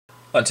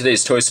On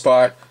today's Toy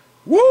Spot,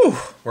 we're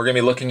going to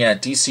be looking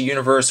at DC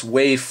Universe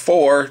Wave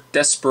 4,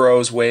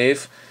 Despero's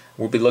Wave.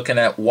 We'll be looking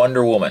at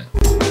Wonder Woman.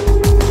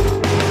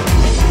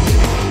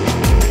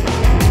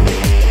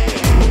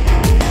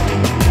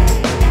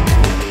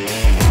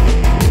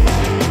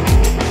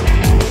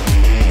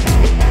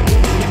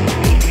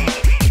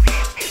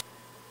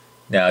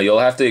 Now, you'll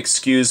have to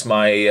excuse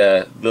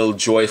my little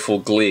joyful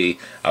glee.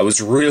 I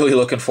was really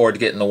looking forward to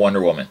getting the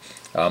Wonder Woman.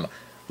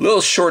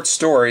 Little short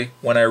story,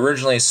 when I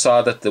originally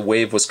saw that the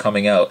wave was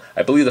coming out,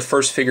 I believe the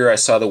first figure I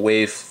saw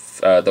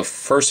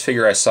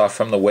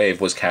from the wave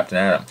was Captain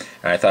Atom.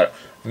 And I thought,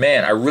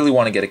 man, I really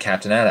want to get a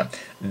Captain Atom.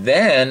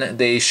 Then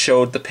they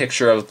showed the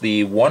picture of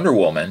the Wonder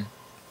Woman,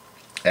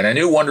 and I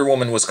knew Wonder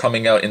Woman was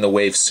coming out in the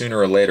wave sooner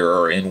or later,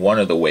 or in one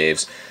of the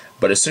waves.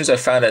 But as soon as I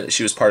found out that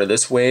she was part of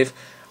this wave,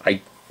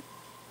 I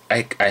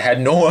had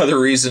no other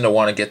reason to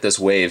want to get this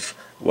wave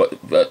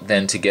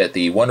than to get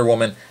the Wonder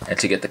Woman and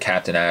to get the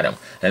Captain Atom.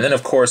 And then,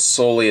 of course,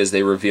 slowly as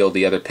they revealed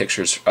the other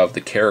pictures of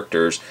the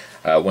characters,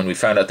 when we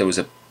found out there was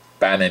a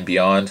Batman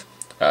Beyond,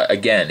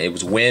 again, it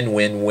was win,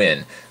 win,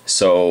 win.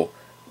 So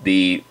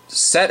the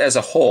set as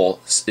a whole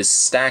is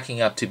stacking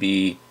up to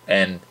be,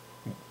 and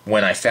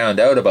when I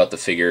found out about the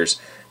figures,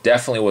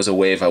 definitely was a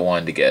wave I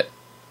wanted to get.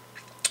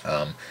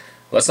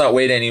 Let's not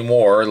wait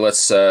anymore.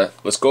 Let's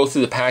go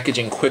through the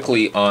packaging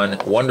quickly on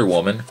Wonder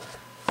Woman,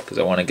 because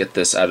I want to get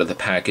this out of the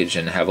package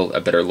and have a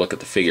better look at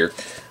the figure.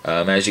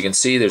 As you can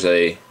see, there's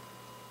a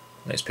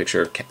nice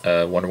picture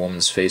of Wonder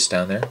Woman's face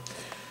down there,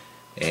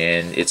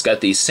 and it's got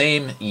the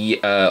same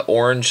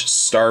orange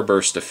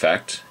starburst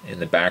effect in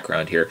the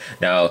background here.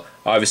 Now,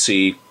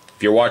 obviously,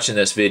 if you're watching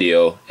this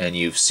video and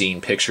you've seen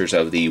pictures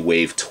of the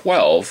Wave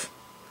 12,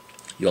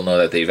 you'll know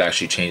that they've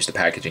actually changed the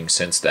packaging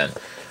since then.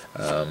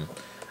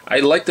 I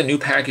like the new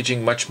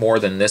packaging much more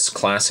than this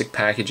classic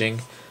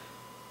packaging,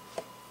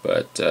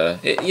 but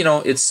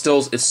it's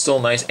still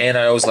nice. And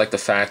I always like the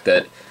fact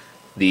that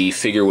the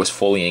figure was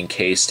fully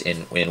encased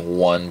in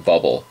one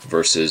bubble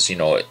versus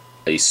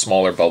a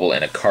smaller bubble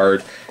and a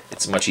card.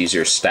 It's much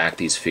easier to stack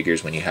these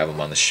figures when you have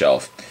them on the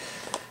shelf.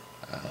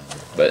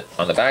 But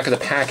on the back of the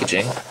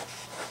packaging,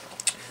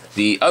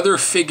 the other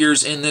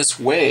figures in this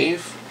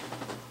wave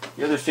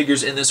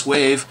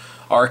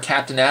are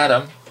Captain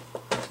Atom.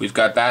 We've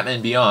got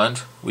Batman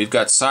Beyond, we've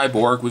got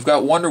Cyborg, we've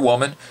got Wonder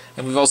Woman,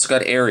 and we've also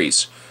got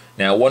Ares.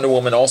 Now, Wonder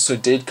Woman also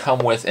did come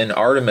with an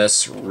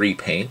Artemis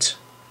repaint,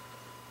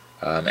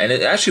 and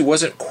it actually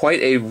wasn't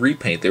quite a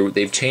repaint.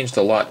 They've changed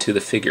a lot to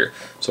the figure,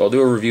 so I'll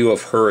do a review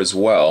of her as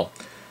well.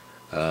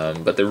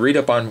 But the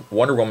read-up on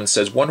Wonder Woman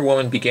says, Wonder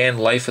Woman began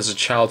life as a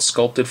child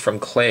sculpted from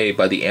clay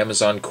by the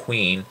Amazon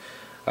queen,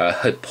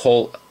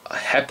 Hippolyta.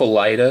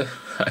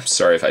 I'm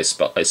sorry if I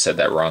said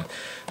that wrong.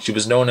 She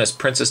was known as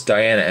Princess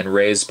Diana and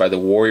raised by the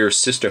Warrior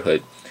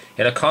Sisterhood.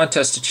 In a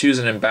contest to choose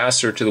an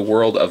ambassador to the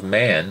world of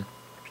man,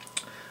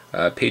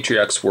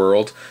 Patriarch's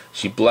world,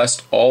 she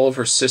blessed all of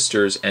her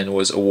sisters and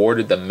was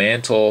awarded the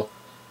mantle.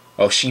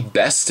 Oh, she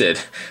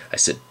bested. I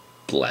said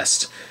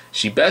blessed.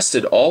 She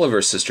bested all of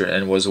her sisters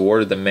and was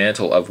awarded the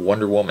mantle of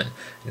Wonder Woman.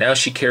 Now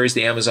she carries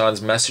the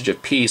Amazon's message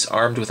of peace,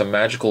 armed with a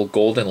magical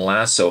golden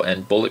lasso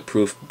and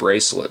bulletproof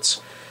bracelets.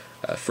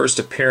 First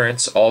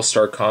appearance,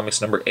 All-Star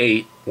Comics number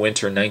 8,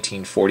 Winter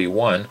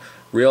 1941.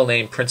 Real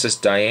name Princess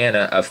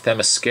Diana of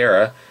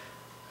Themyscira.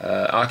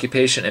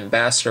 Occupation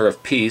Ambassador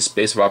of Peace.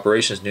 Base of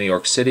operations New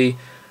York City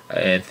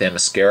and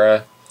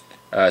Themyscira.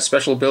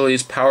 Special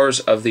abilities,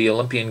 powers of the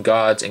Olympian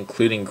gods,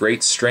 including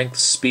great strength,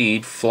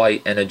 speed,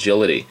 flight, and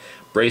agility.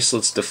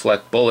 Bracelets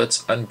deflect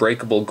bullets.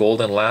 Unbreakable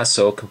golden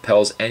lasso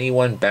compels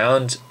anyone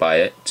bound by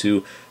it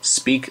to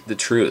speak the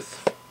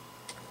truth.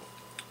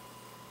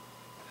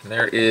 And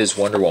there is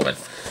Wonder Woman.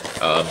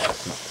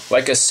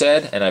 Like I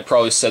said, and I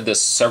probably said this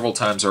several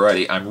times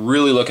already, I'm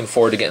really looking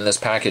forward to getting this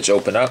package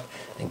open up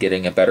and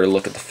getting a better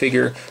look at the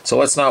figure. So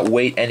let's not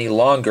wait any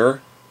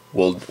longer.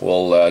 We'll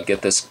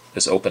get this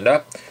opened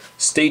up.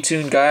 Stay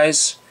tuned,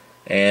 guys,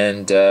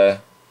 and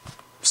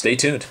stay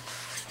tuned.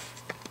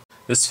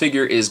 This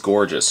figure is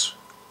gorgeous.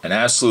 An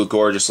absolute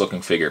gorgeous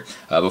looking figure.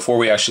 Before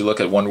we actually look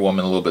at Wonder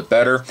Woman a little bit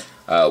better,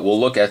 we'll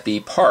look at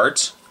the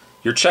part.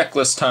 Your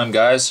checklist time,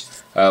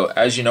 guys.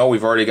 As you know,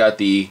 we've already got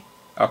the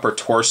upper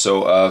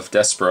torso of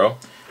Despero.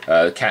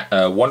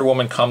 Wonder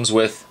Woman comes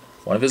with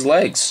one of his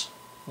legs.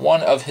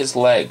 One of his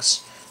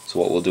legs. So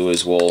what we'll do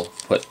is we'll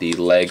put the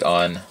leg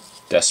on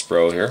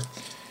Despero here.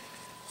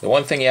 The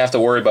one thing you have to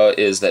worry about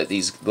is that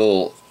these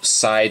little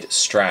side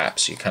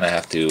straps, you kind of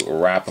have to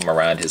wrap them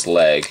around his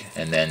leg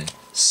and then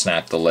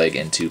snap the leg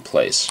into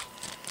place.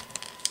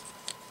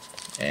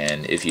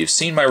 And if you've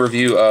seen my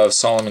review of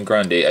Solomon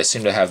Grundy, I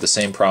seem to have the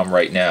same problem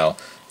right now,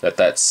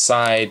 that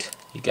side,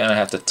 you're going to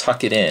have to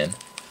tuck it in.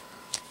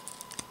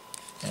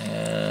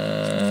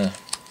 I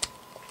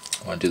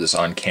want to do this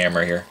on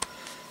camera here.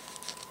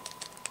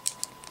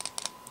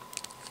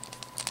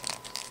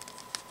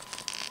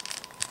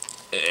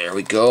 There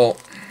we go.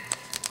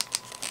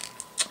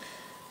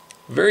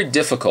 Very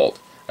difficult.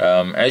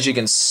 As you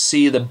can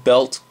see, the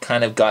belt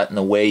kind of got in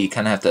the way. You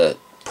kind of have to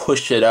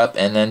push it up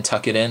and then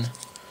tuck it in.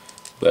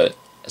 But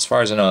as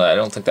far as I know, I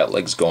don't think that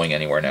leg's going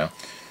anywhere now.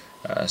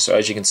 So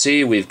as you can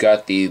see, we've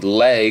got the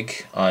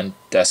leg on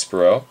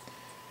Despero.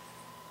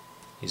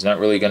 He's not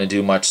really going to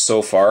do much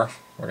so far.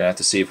 We're going to have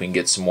to see if we can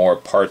get some more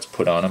parts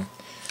put on him.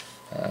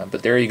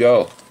 But there you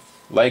go.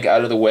 Leg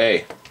out of the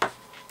way.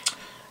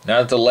 Now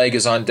that the leg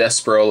is on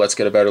Despero, let's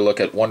get a better look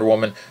at Wonder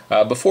Woman.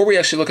 Before we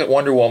actually look at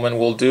Wonder Woman,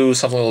 we'll do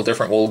something a little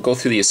different. We'll go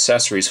through the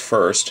accessories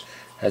first.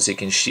 As you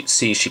can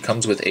see, she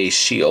comes with a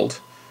shield.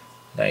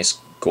 Nice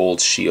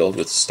gold shield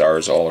with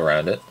stars all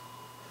around it.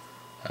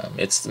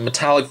 It's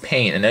metallic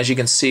paint, and as you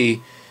can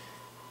see,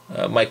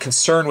 my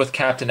concern with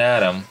Captain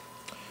Atom,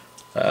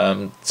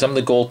 some of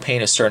the gold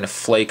paint is starting to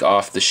flake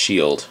off the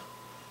shield.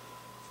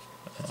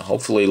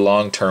 Hopefully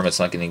long term it's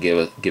not going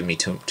to give me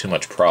too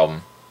much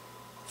problem.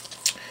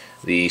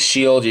 The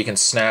shield you can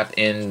snap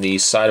in the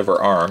side of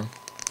her arm,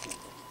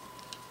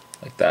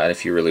 like that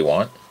if you really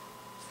want.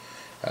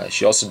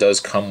 She also does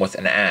come with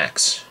an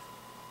axe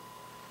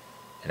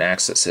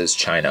that says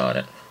China on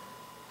it.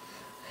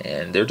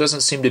 And there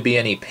doesn't seem to be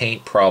any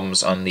paint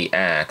problems on the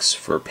axe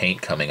for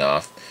paint coming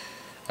off.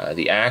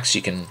 The axe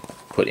you can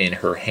put in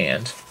her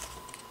hand.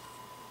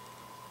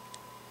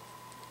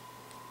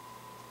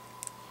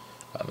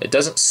 It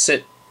doesn't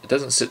sit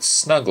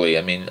snugly.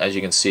 I mean, as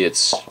you can see,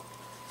 it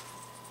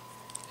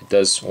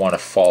does want to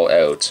fall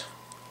out.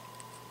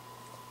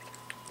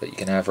 But you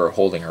can have her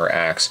holding her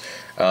axe.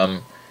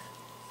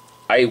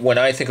 When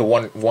I think of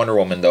Wonder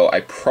Woman, though, I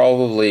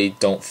probably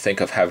don't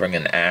think of having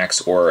an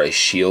axe or a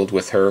shield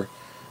with her.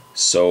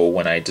 So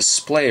when I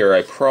display her,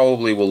 I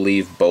probably will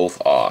leave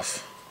both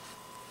off.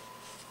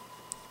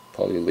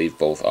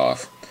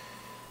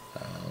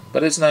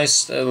 But it's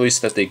nice, at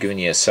least, that they've given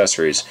you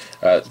accessories.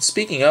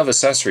 Speaking of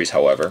accessories,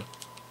 however,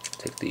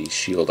 take the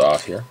shield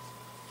off here.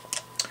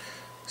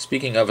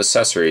 Speaking of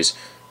accessories,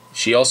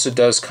 she also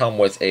does come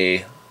with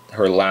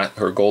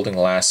her golden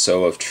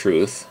lasso of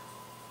truth.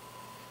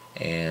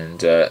 And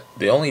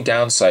the only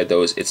downside,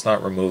 though, is it's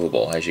not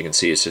removable. As you can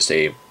see, it's just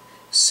a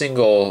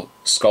single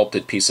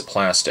sculpted piece of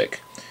plastic.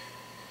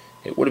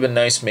 It would have been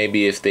nice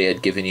maybe if they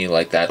had given you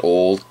like the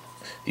old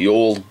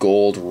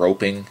gold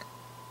roping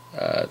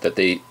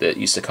that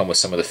used to come with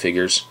some of the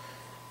figures,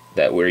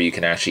 that where you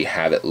can actually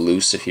have it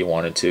loose if you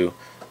wanted to.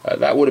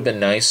 That would have been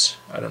nice.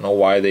 I don't know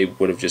why they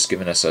would have just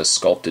given us a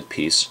sculpted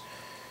piece.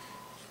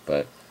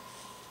 But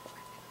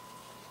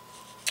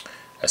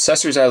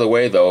accessories out of the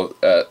way, though,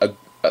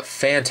 a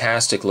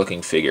fantastic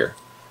looking figure.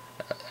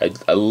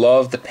 I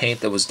love the paint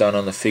that was done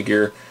on the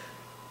figure.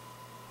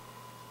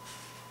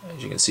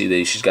 As you can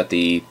see, she's got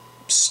the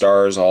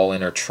stars all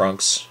in her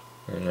trunks,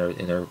 in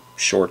her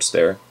shorts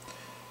there.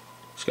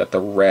 She's got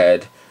the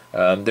red.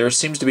 There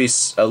seems to be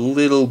a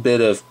little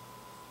bit of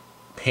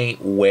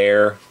paint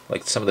wear,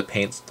 like some of the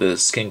paint, the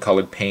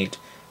skin-colored paint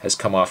has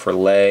come off her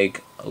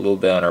leg, a little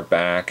bit on her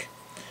back.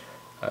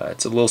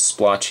 It's a little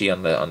splotchy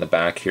on the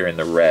back here in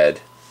the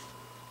red.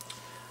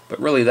 But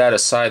really, that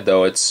aside,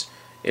 though, it's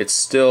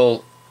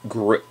still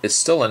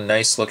a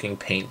nice-looking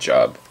paint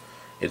job.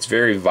 It's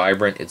very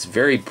vibrant. It's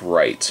very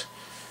bright,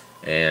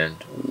 and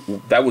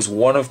that was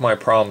one of my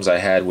problems I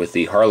had with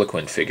the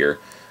Harlequin figure,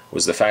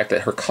 was the fact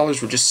that her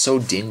colors were just so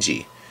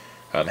dingy.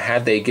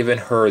 Had they given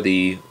her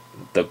the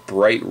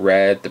bright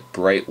red, the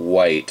bright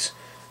white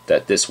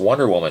that this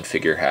Wonder Woman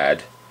figure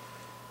had,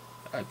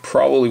 I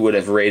probably would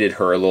have rated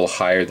her a little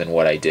higher than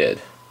what I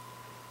did.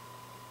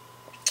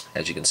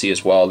 As you can see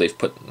as well, they've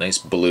put nice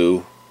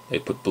blue. They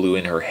put blue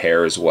in her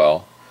hair as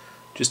well,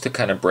 just to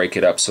kind of break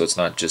it up so it's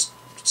not just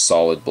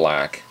solid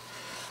black.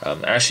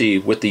 Actually,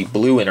 with the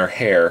blue in her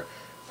hair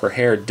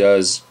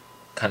does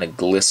kind of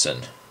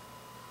glisten.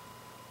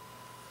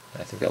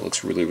 I think that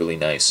looks really, really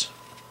nice.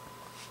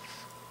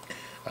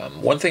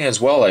 One thing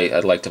as well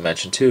I'd like to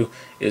mention too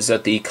is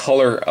that the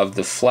color of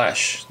the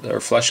flesh,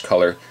 or flesh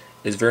color,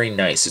 is very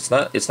nice. It's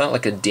not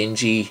like a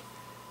dingy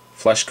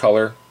flesh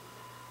color,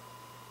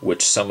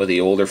 which some of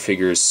the older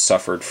figures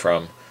suffered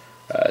from.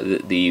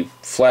 The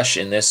flesh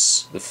in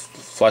this, the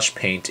flesh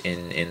paint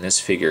in this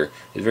figure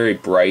is very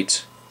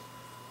bright,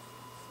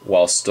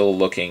 while still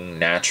looking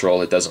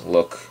natural. It doesn't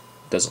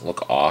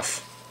look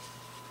off.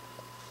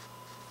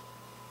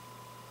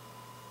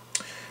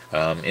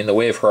 In the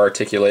way of her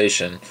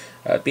articulation,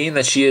 being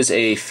that she is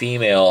a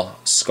female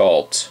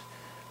sculpt,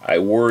 I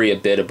worry a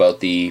bit about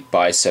the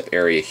bicep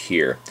area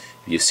here.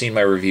 If you've seen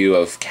my review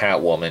of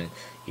Catwoman,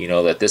 you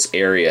know that this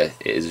area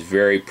is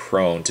very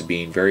prone to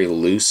being very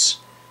loose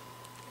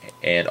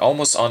and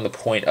almost on the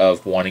point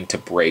of wanting to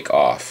break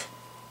off.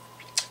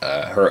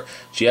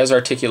 She has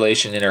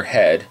articulation in her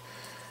head.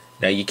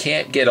 Now, you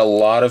can't get a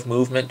lot of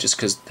movement just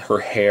because her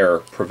hair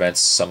prevents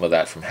some of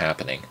that from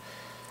happening.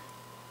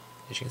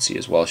 As you can see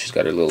as well, she's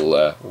got her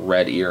little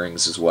red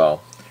earrings as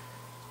well.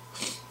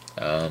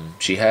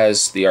 She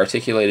has the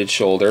articulated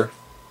shoulder.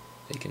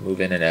 You can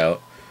move in and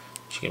out.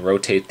 She can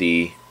rotate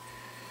the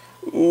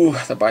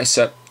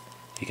bicep.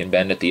 You can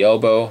bend at the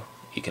elbow.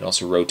 You can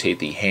also rotate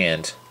the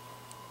hand.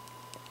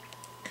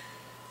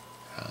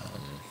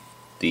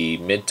 The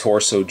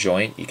mid-torso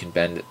joint, you can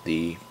bend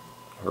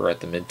her at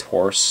the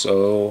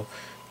mid-torso.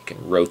 You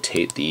can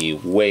rotate the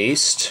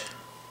waist.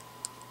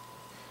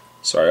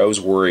 Sorry, I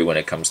always worry when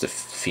it comes to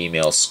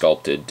female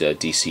sculpted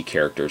DC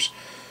characters.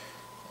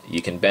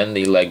 You can bend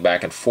the leg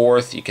back and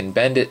forth. You can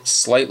bend it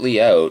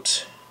slightly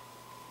out.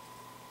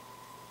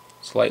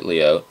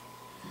 Slightly out.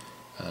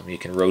 You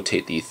can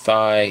rotate the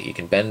thigh, you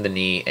can bend the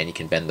knee, and you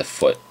can bend the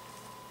foot.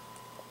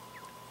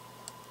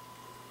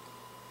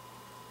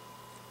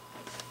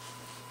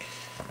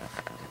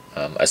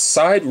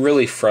 Aside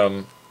really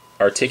from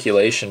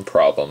articulation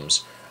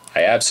problems,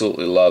 I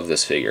absolutely love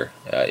this figure.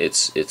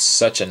 It's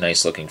such a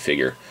nice looking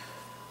figure.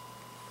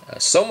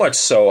 So much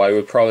so I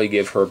would probably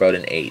give her about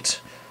an 8,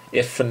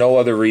 if for no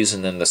other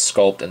reason than the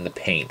sculpt and the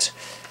paint.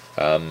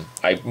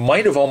 I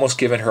might have almost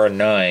given her a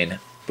 9,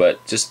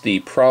 but just the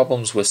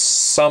problems with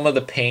some of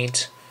the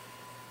paint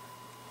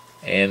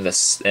and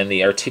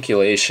the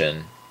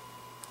articulation,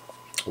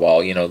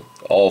 while you know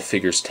all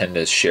figures tend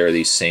to share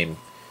the same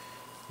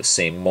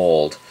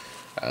mold,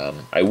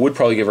 I would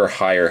probably give her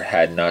higher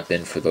had not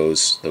been for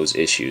those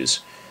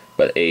issues.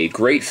 But a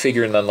great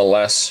figure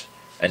nonetheless.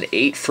 An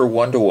 8 for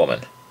Wonder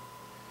Woman.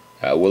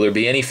 Will there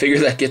be any figure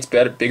that gets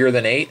bigger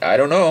than 8? I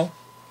don't know.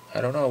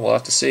 We'll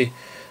have to see.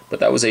 But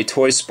that was a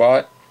toy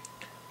spot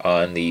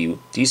on the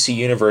DC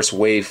Universe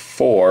Wave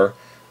 4,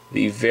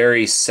 the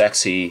very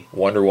sexy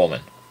Wonder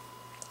Woman.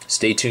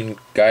 Stay tuned,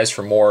 guys,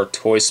 for more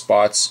toy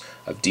spots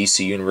of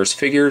DC Universe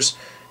figures.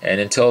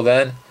 And until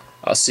then,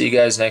 I'll see you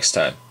guys next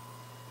time.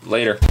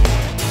 Later.